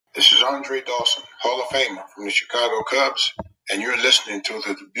Andre Dawson, Hall of Famer from the Chicago Cubs, and you're listening to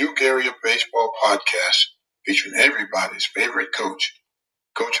the Dubuque Area Baseball Podcast featuring everybody's favorite coach,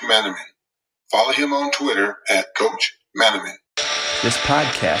 Coach Manaman. Follow him on Twitter at Coach Manaman. This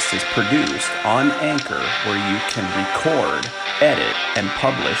podcast is produced on Anchor, where you can record, edit, and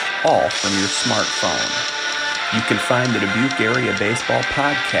publish all from your smartphone. You can find the Dubuque Area Baseball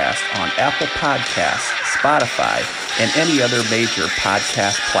Podcast on Apple Podcasts, Spotify, and any other major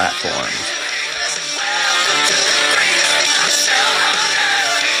podcast platforms.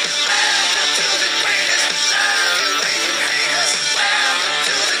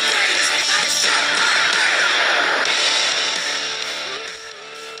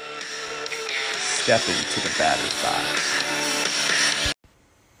 Stepping to the batter's box.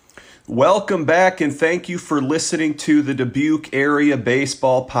 Welcome back, and thank you for listening to the Dubuque Area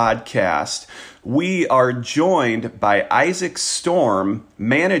Baseball Podcast. We are joined by Isaac Storm,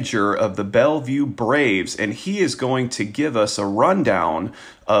 manager of the Bellevue Braves, and he is going to give us a rundown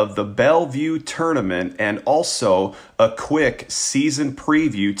of the Bellevue tournament and also a quick season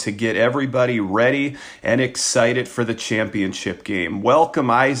preview to get everybody ready and excited for the championship game. Welcome,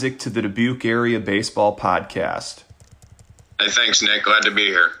 Isaac, to the Dubuque Area Baseball Podcast. Hey, thanks, Nick. Glad to be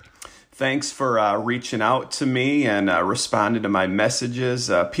here. Thanks for reaching out to me and responding to my messages.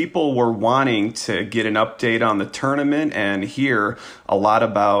 People were wanting to get an update on the tournament and hear a lot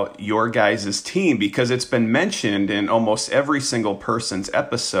about your guys' team because it's been mentioned in almost every single person's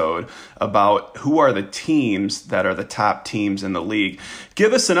episode about who are the teams that are the top teams in the league.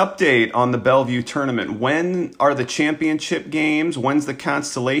 Give us an update on the Bellevue tournament. When are the championship games? When's the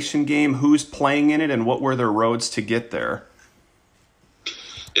Constellation game? Who's playing in it and what were their roads to get there?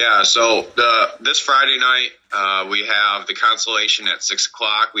 Yeah, so this Friday night, we have the Constellation at 6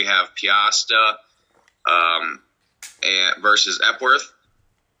 o'clock. We have Piasta versus Epworth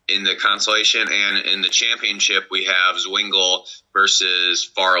in the Constellation. And in the championship, we have Zwingle versus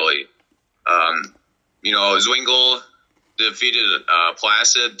Farley. Zwingle defeated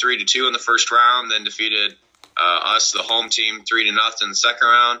Placid 3-2 in the first round, then defeated us, the home team, 3-0 in the second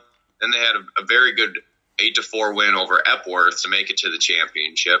round. Then they had a very good 8-4 win over Epworth to make it to the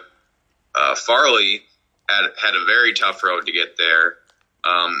championship. Farley had a very tough road to get there.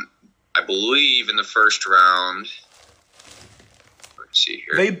 I believe in the first round. Let's see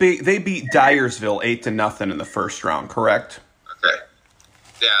here. They beat Dyersville 8-0 in the first round, correct? Okay.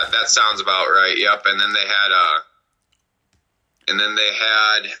 Yeah, that sounds about right. Yep. And then they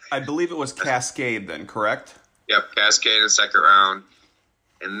had. I believe it was Cascade then, correct? Yep, Cascade in the second round.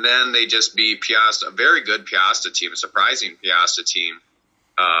 And then they just beat Piasta, a very good Piasta team, a surprising Piasta team,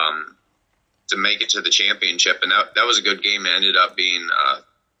 to make it to the championship. And that was a good game. It ended up being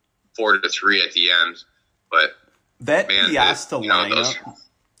 4-3 at the end. But that Piasta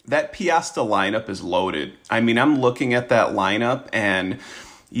lineup is loaded. I mean, I'm looking at that lineup, and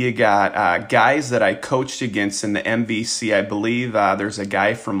you got guys that I coached against in the MVC. I believe there's a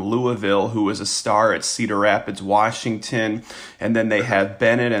guy from Louisville who was a star at Cedar Rapids, Washington. And then they have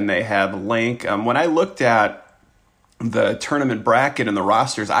Bennett and they have Link. When I looked at the tournament bracket and the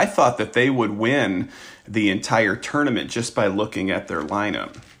rosters, I thought that they would win the entire tournament just by looking at their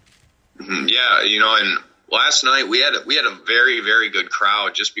lineup. Mm-hmm. Yeah, and last night we had a very, very good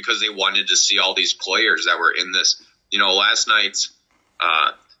crowd just because they wanted to see all these players that were in this. Last night's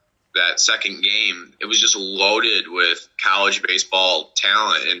that second game, it was just loaded with college baseball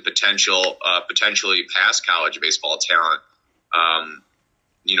talent and potentially past college baseball talent.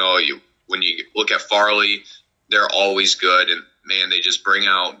 When you look at Farley, they're always good, and man, they just bring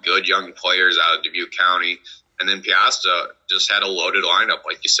out good young players out of Dubuque County. And then Piasta just had a loaded lineup,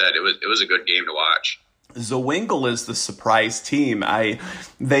 like you said. It was a good game to watch. Zwingle is the surprise team.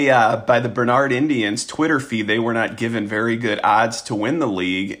 They by the Bernard Indians Twitter feed, they were not given very good odds to win the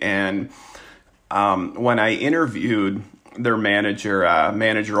league. And when I interviewed their manager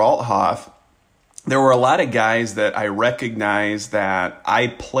Althoff, there were a lot of guys that I recognized that I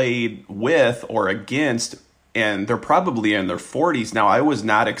played with or against, and they're probably in their 40s now. I was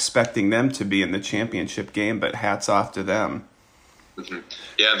not expecting them to be in the championship game, but hats off to them. Mm-hmm.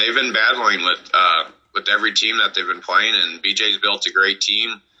 Yeah, they've been battling with every team that they've been playing, and BJ's built a great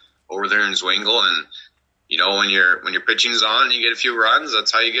team over there in Zwingle. And when your pitching's on and you get a few runs,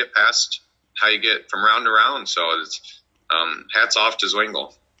 that's how you get from round to round. So it's hats off to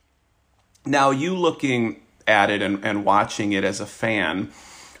Zwingle. Now, you looking at it and watching it as a fan,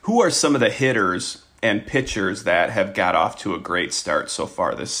 who are some of the hitters and pitchers that have got off to a great start so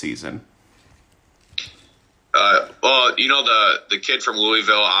far this season? The kid from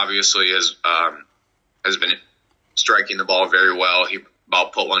Louisville obviously has been striking the ball very well.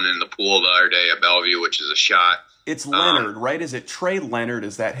 about put one in the pool the other day at Bellevue, which is a shot. It's Leonard, right? Is it Trey Leonard?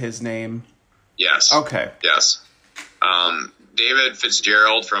 Is that his name? Yes. Okay. Yes. David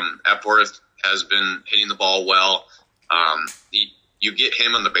Fitzgerald from Epworth has been hitting the ball well. You get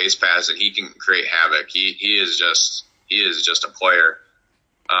him on the base paths, and he can create havoc. He is just a player.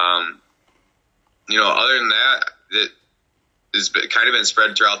 Other than that, it's kind of been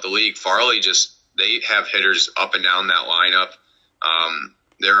spread throughout the league. Farley they have hitters up and down that lineup.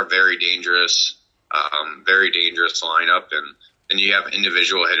 They're a very dangerous lineup, and then you have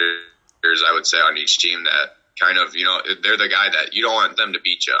individual hitters, I would say, on each team that kind of, they're the guy that you don't want them to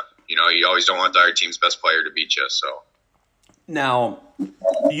beat you. You always don't want the other team's best player to beat you. So now,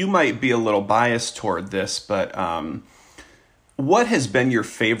 you might be a little biased toward this, but what has been your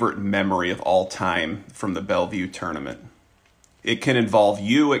favorite memory of all time from the Bellevue tournament? It can involve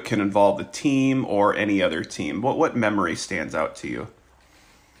you, it can involve the team, or any other team. What memory stands out to you?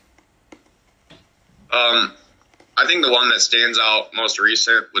 I think the one that stands out most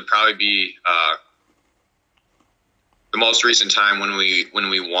recent would probably be the most recent time when we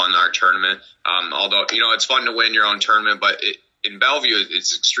won our tournament. Although, it's fun to win your own tournament, but in Bellevue,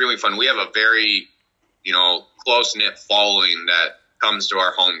 it's extremely fun. We have a very, close-knit following that comes to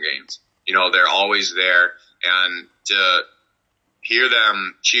our home games. They're always there, and to hear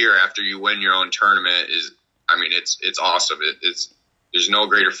them cheer after you win your own tournament it's awesome. There's no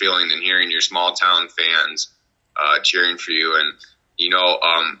greater feeling than hearing your small town fans cheering for you. And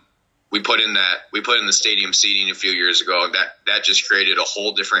we put in the stadium seating a few years ago. That just created a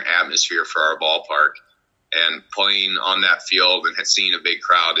whole different atmosphere for our ballpark. And playing on that field and seeing a big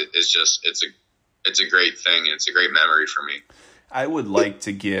crowd it's a great thing. It's a great memory for me. I would like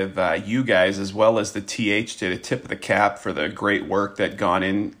to give you guys, as well as the TH, a tip of the cap for the great work that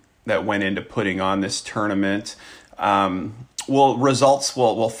went into putting on this tournament. Results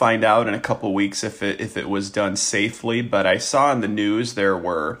we'll find out in a couple weeks if it was done safely. But I saw in the news there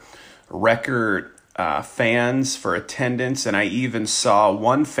were record fans for attendance, and I even saw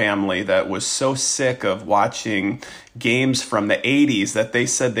one family that was so sick of watching games from the 80s that they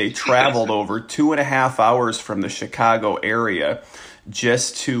said they traveled over 2.5 hours from the Chicago area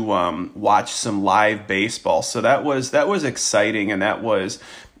just to watch some live baseball. So that was exciting, and that was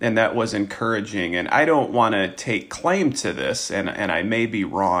encouraging. And I don't want to take claim to this, and I may be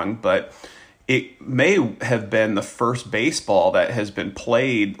wrong, but it may have been the first baseball that has been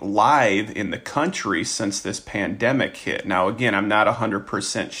played live in the country since this pandemic hit. Now, again, I'm not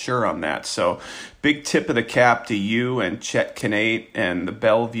 100% sure on that. So big tip of the cap to you and Chet Kinate and the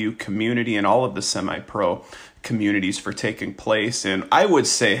Bellevue community and all of the semi-pro communities for taking place. And I would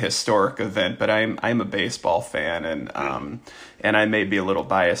say historic event, but I'm a baseball fan, and I may be a little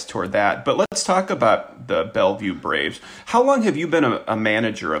biased toward that. But let's talk about the Bellevue Braves. How long have you been a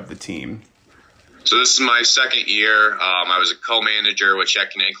manager of the team? So this is my second year. I was a co-manager with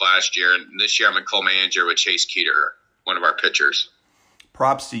Chet Kinate last year, and this year I'm a co-manager with Chase Keeter, one of our pitchers.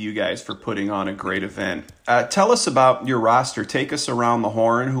 Props to you guys for putting on a great event. Tell us about your roster. Take us around the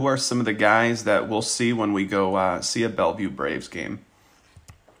horn. Who are some of the guys that we'll see when we go see a Bellevue Braves game?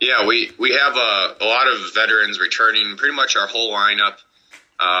 Yeah, we have a lot of veterans returning, pretty much our whole lineup.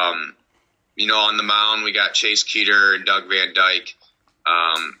 On the mound, we got Chase Keeter and Doug Van Dyke.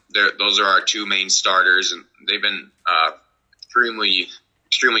 Those are our two main starters, and they've been extremely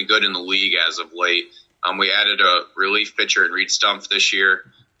good in the league as of late. We added a relief pitcher in Reed Stumpf this year.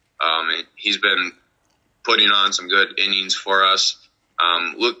 He's been putting on some good innings for us.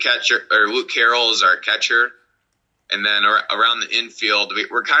 Luke Carroll is our catcher. And then around the infield,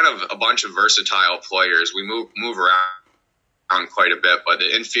 we're kind of a bunch of versatile players. We move around quite a bit, but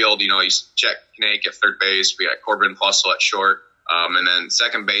the infield, he's Chet Kinate at third base. We got Corbin Plussel at short. And then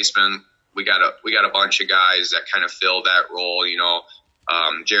second baseman, we got a bunch of guys that kind of fill that role.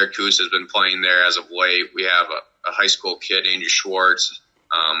 Jared Coos has been playing there as of late. We have a high school kid, Andrew Schwartz.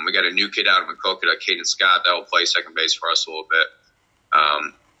 We got a new kid out of Maquoketa, Caden Scott, that will play second base for us a little bit.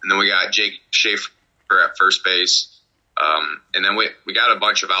 And then we got Jake Schaefer at first base. And then we got a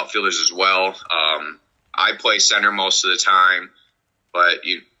bunch of outfielders as well. I play center most of the time, but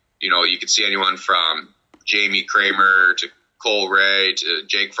you can see anyone from Jamie Kramer to Cole Ray to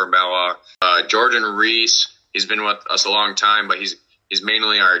Jake Formella. Jordan Reese, he's been with us a long time, but he's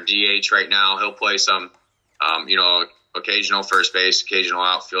mainly our DH right now. He'll play some, occasional first base, occasional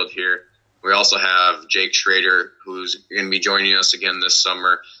outfield here. We also have Jake Schrader, who's going to be joining us again this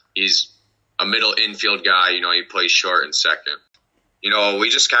summer. He's a middle infield guy. He plays short and second. We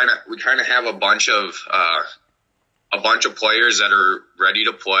kind of have a bunch of players that are ready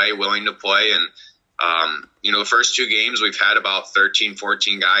to play, willing to play, and The first 2 games we've had about 13,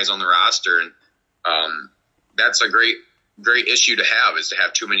 14 guys on the roster, and that's a great issue to have, is to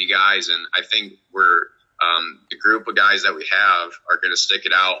have too many guys. And I think the group of guys that we have are going to stick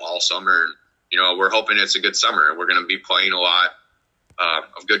it out all summer. And, we're hoping it's a good summer. We're going to be playing a lot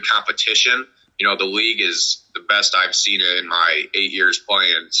of good competition. The league is the best I've seen it in my 8 years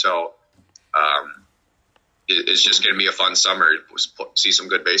playing. So it's just going to be a fun summer to see some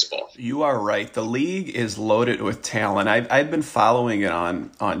good baseball. You are right. The league is loaded with talent. I've been following it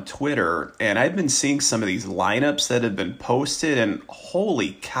on Twitter, and I've been seeing some of these lineups that have been posted, and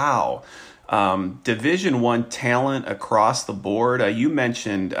holy cow. Division I talent across the board. You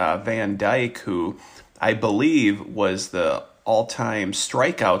mentioned Van Dyke, who I believe was the all-time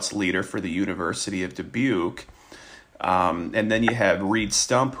strikeouts leader for the University of Dubuque. And then you have Reed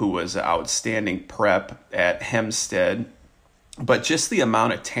Stump, who was an outstanding prep at Hempstead. But just the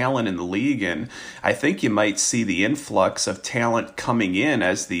amount of talent in the league, and I think you might see the influx of talent coming in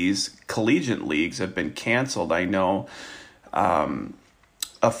as these collegiate leagues have been canceled. I know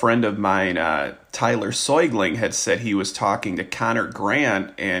a friend of mine, Tyler Soigling, had said he was talking to Connor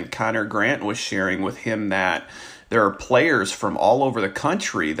Grant, and Connor Grant was sharing with him that there are players from all over the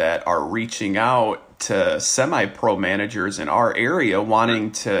country that are reaching out to semi-pro managers in our area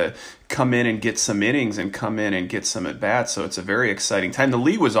wanting to come in and get some innings and come in and get some at-bats. So it's a very exciting time. The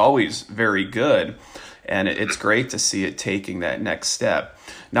league was always very good, and it's great to see it taking that next step.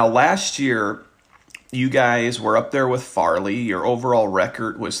 Now, last year, you guys were up there with Farley. Your overall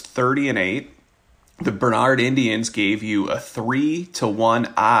record was 30-8. The Bernard Indians gave you a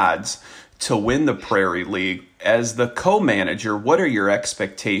 3-1 odds to win the Prairie League. As the co-manager, what are your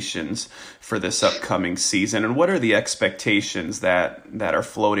expectations for this upcoming season, and what are the expectations that are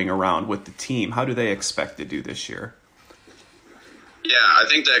floating around with the team? How do they expect to do this year? Yeah, I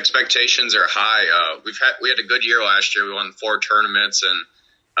think the expectations are high. We had a good year last year. We won 4 tournaments, and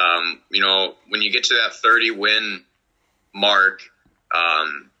when you get to that 30 win mark,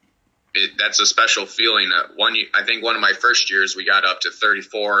 that's a special feeling. I think one of my first years we got up to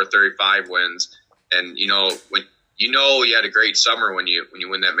 34 or 35 wins, and when you had a great summer when you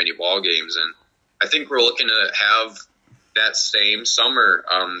win that many ball games. And I think we're looking to have that same summer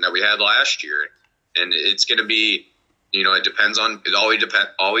that we had last year, and it's going to be, it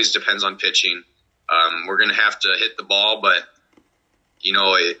always depends on pitching. We're going to have to hit the ball, but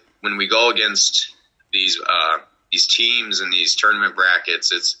when we go against these teams and these tournament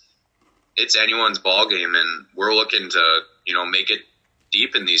brackets, it's anyone's ball game, and we're looking to make it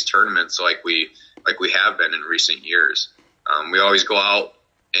deep in these tournaments like we have been in recent years. We always go out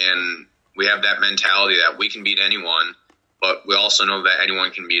and we have that mentality that we can beat anyone, but we also know that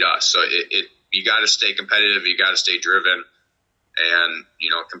anyone can beat us. So you got to stay competitive, you got to stay driven, and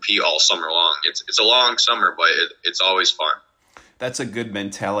compete all summer long. It's a long summer, but it's always fun. That's a good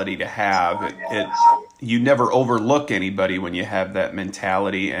mentality to have. You never overlook anybody when you have that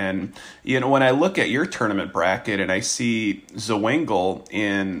mentality. And when I look at your tournament bracket and I see Zwingle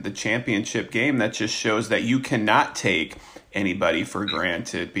in the championship game, that just shows that you cannot take anybody for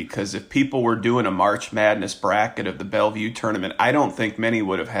granted, because if people were doing a March Madness bracket of the Bellevue tournament, I don't think many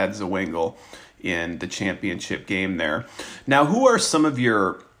would have had Zwingle in the championship game there. Now, who are some of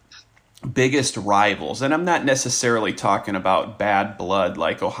your biggest rivals? And I'm not necessarily talking about bad blood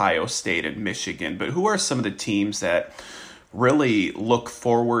like Ohio State and Michigan, but who are some of the teams that really look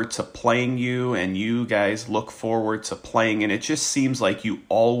forward to playing you and you guys look forward to playing, and it just seems like you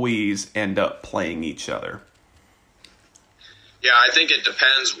always end up playing each other? Yeah, I think it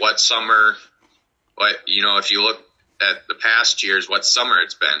depends what summer, if you look at the past years, what summer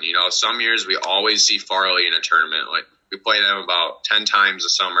it's been. Some years we always see Farley in a tournament. Like, we play them about 10 times a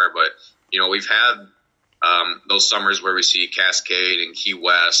summer, but we've had those summers where we see Cascade and Key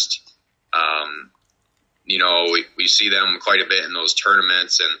West. We see them quite a bit in those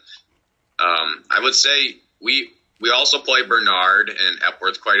tournaments, and I would say we also play Bernard and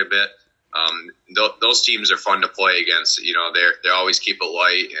Epworth quite a bit. Those teams are fun to play against. They always keep it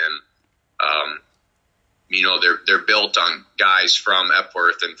light, and they're built on guys from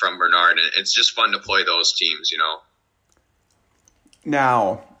Epworth and from Bernard, and it's just fun to play those teams.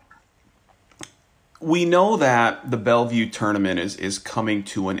 Now, we know that the Bellevue tournament is coming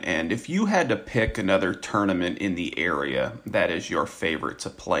to an end. If you had to pick another tournament in the area that is your favorite to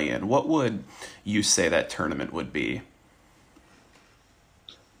play in, what would you say that tournament would be?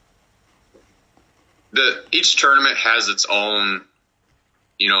 Each tournament has its own,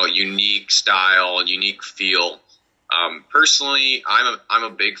 unique style and unique feel. Personally, I'm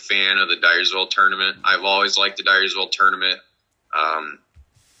a big fan of the Dyersville tournament. I've always liked the Dyersville tournament.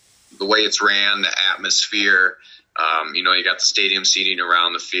 the way it's ran, the atmosphere. You got the stadium seating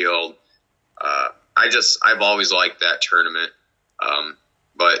around the field. I've always liked that tournament.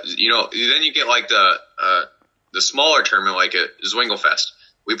 But then you get like the smaller tournament, like a Zwinglefest.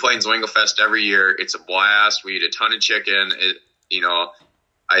 We play in Zwinglefest every year. It's a blast. We eat a ton of chicken.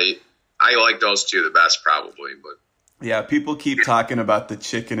 I like those two the best probably, but. Yeah, people keep talking about the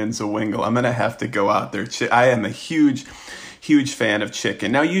chicken in Zwingle. I'm gonna have to go out there. I am a huge fan of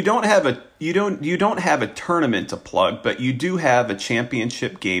chicken. Now you don't have a tournament to plug, but you do have a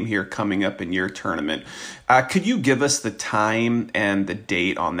championship game here coming up in your tournament. Could you give us the time and the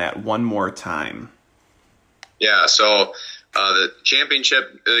date on that one more time? Yeah. So the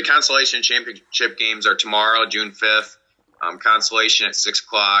Constellation Championship games are tomorrow, June 5th. Constellation at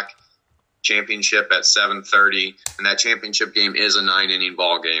 6:00. Championship at 7:30, and that championship game is a 9-inning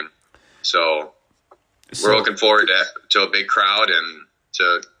ball game. So we're looking forward to a big crowd and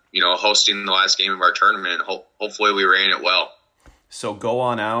to hosting the last game of our tournament. Hopefully we ran it well. So go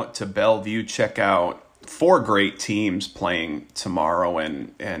on out to Bellevue, check out 4 great teams playing tomorrow,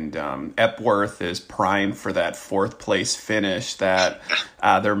 and Epworth is primed for that 4th place finish that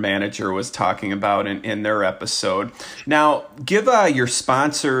their manager was talking about in their episode. Now, give your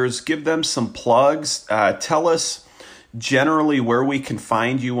sponsors, give them some plugs. Tell us generally where we can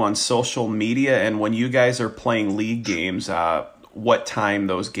find you on social media, and when you guys are playing league games, what time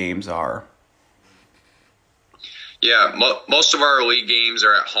those games are. Yeah, most of our league games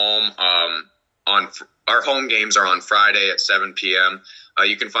are at home. Our home games are on Friday at 7 p.m.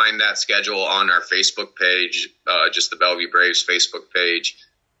 You can find that schedule on our Facebook page, just the Bellevue Braves Facebook page.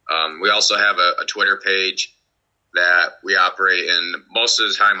 We also have a Twitter page that we operate in. Most of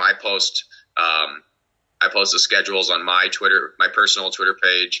the time I post the schedules on my personal Twitter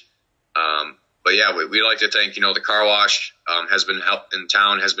page. But yeah, we like to thank, the car wash has been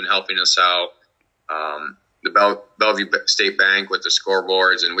helping us out. The Bellevue State Bank with the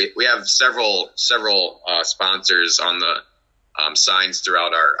scoreboards, and we have several sponsors on the signs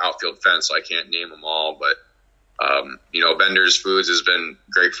throughout our outfield fence. So I can't name them all, but Bender's Foods has been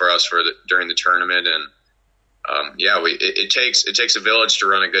great for us during the tournament, and it takes a village to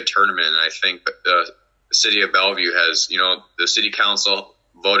run a good tournament. And I think the city of Bellevue has, the city council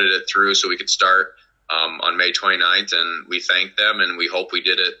voted it through so we could start on May 29th, and we thank them, and we hope we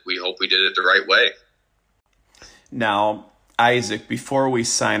did it the right way. Now, Isaac, before we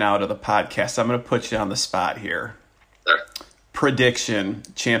sign out of the podcast, I'm going to put you on the spot here. Sure. Prediction,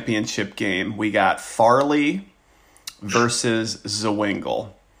 championship game. We got Farley versus Zwingle.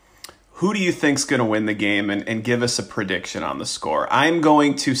 Who do you think's going to win the game, and give us a prediction on the score? I'm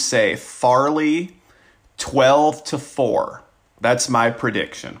going to say Farley 12-4. That's my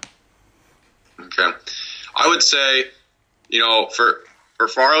prediction. Okay. I would say, for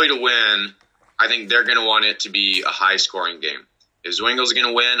Farley to win, I think they're going to want it to be a high-scoring game. If Zwingle's going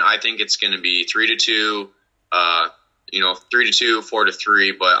to win, I think it's going to be 3-2, 3-2,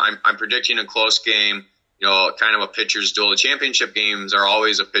 4-3. But I'm predicting a close game, kind of a pitcher's duel. The championship games are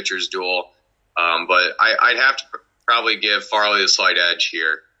always a pitcher's duel, but I'd have to probably give Farley a slight edge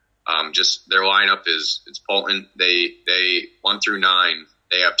here. Just their lineup it's potent. They 1 through 9,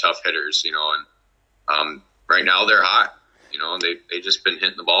 they have tough hitters, and right now they're hot. They just been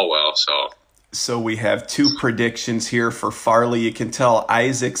hitting the ball well, So we have 2 predictions here for Farley. You can tell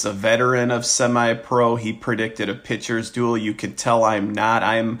Isaac's a veteran of semi-pro. He predicted a pitcher's duel. You can tell I'm not.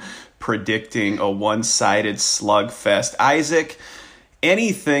 I'm predicting a one-sided slugfest. Isaac,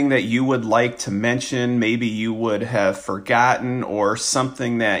 anything that you would like to mention, maybe you would have forgotten, or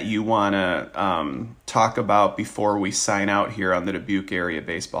something that you want to talk about before we sign out here on the Dubuque Area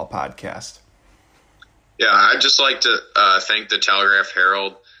Baseball Podcast? Yeah, I'd just like to thank the Telegraph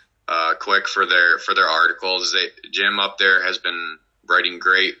Herald quick for their articles. Jim up there has been writing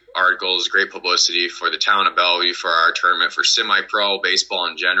great articles, great publicity for the town of Bellevue, for our tournament, for semi-pro baseball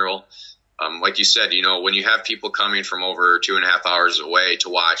in general. Like you said, when you have people coming from over 2.5 hours away to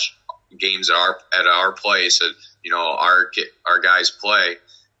watch games at our place, our guys play,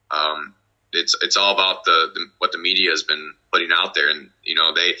 it's all about what the media has been putting out there. And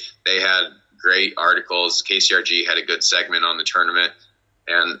they had great articles. KCRG had a good segment on the tournament,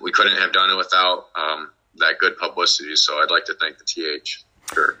 and we couldn't have done it without that good publicity. So I'd like to thank the TH.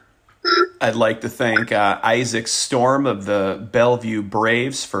 Sure. I'd like to thank Isaac Storm of the Bellevue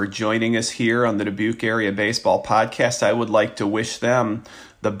Braves for joining us here on the Dubuque Area Baseball Podcast. I would like to wish them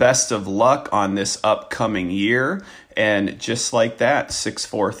the best of luck on this upcoming year. And just like that,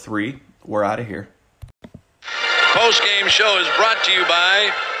 6-4-3, we're out of here. Post-game show is brought to you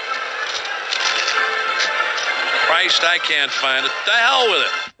by Christ, I can't find it. The hell with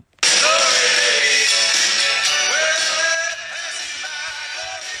it.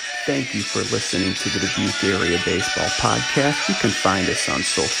 Thank you for listening to the Dubuque Area Baseball Podcast. You can find us on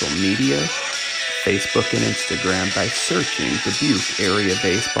social media, Facebook and Instagram by searching Dubuque Area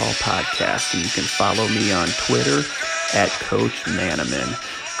Baseball Podcast. And you can follow me on Twitter at Coach Manaman.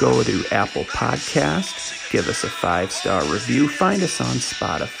 Go to Apple Podcasts, give us a 5-star review, find us on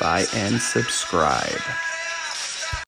Spotify, and subscribe.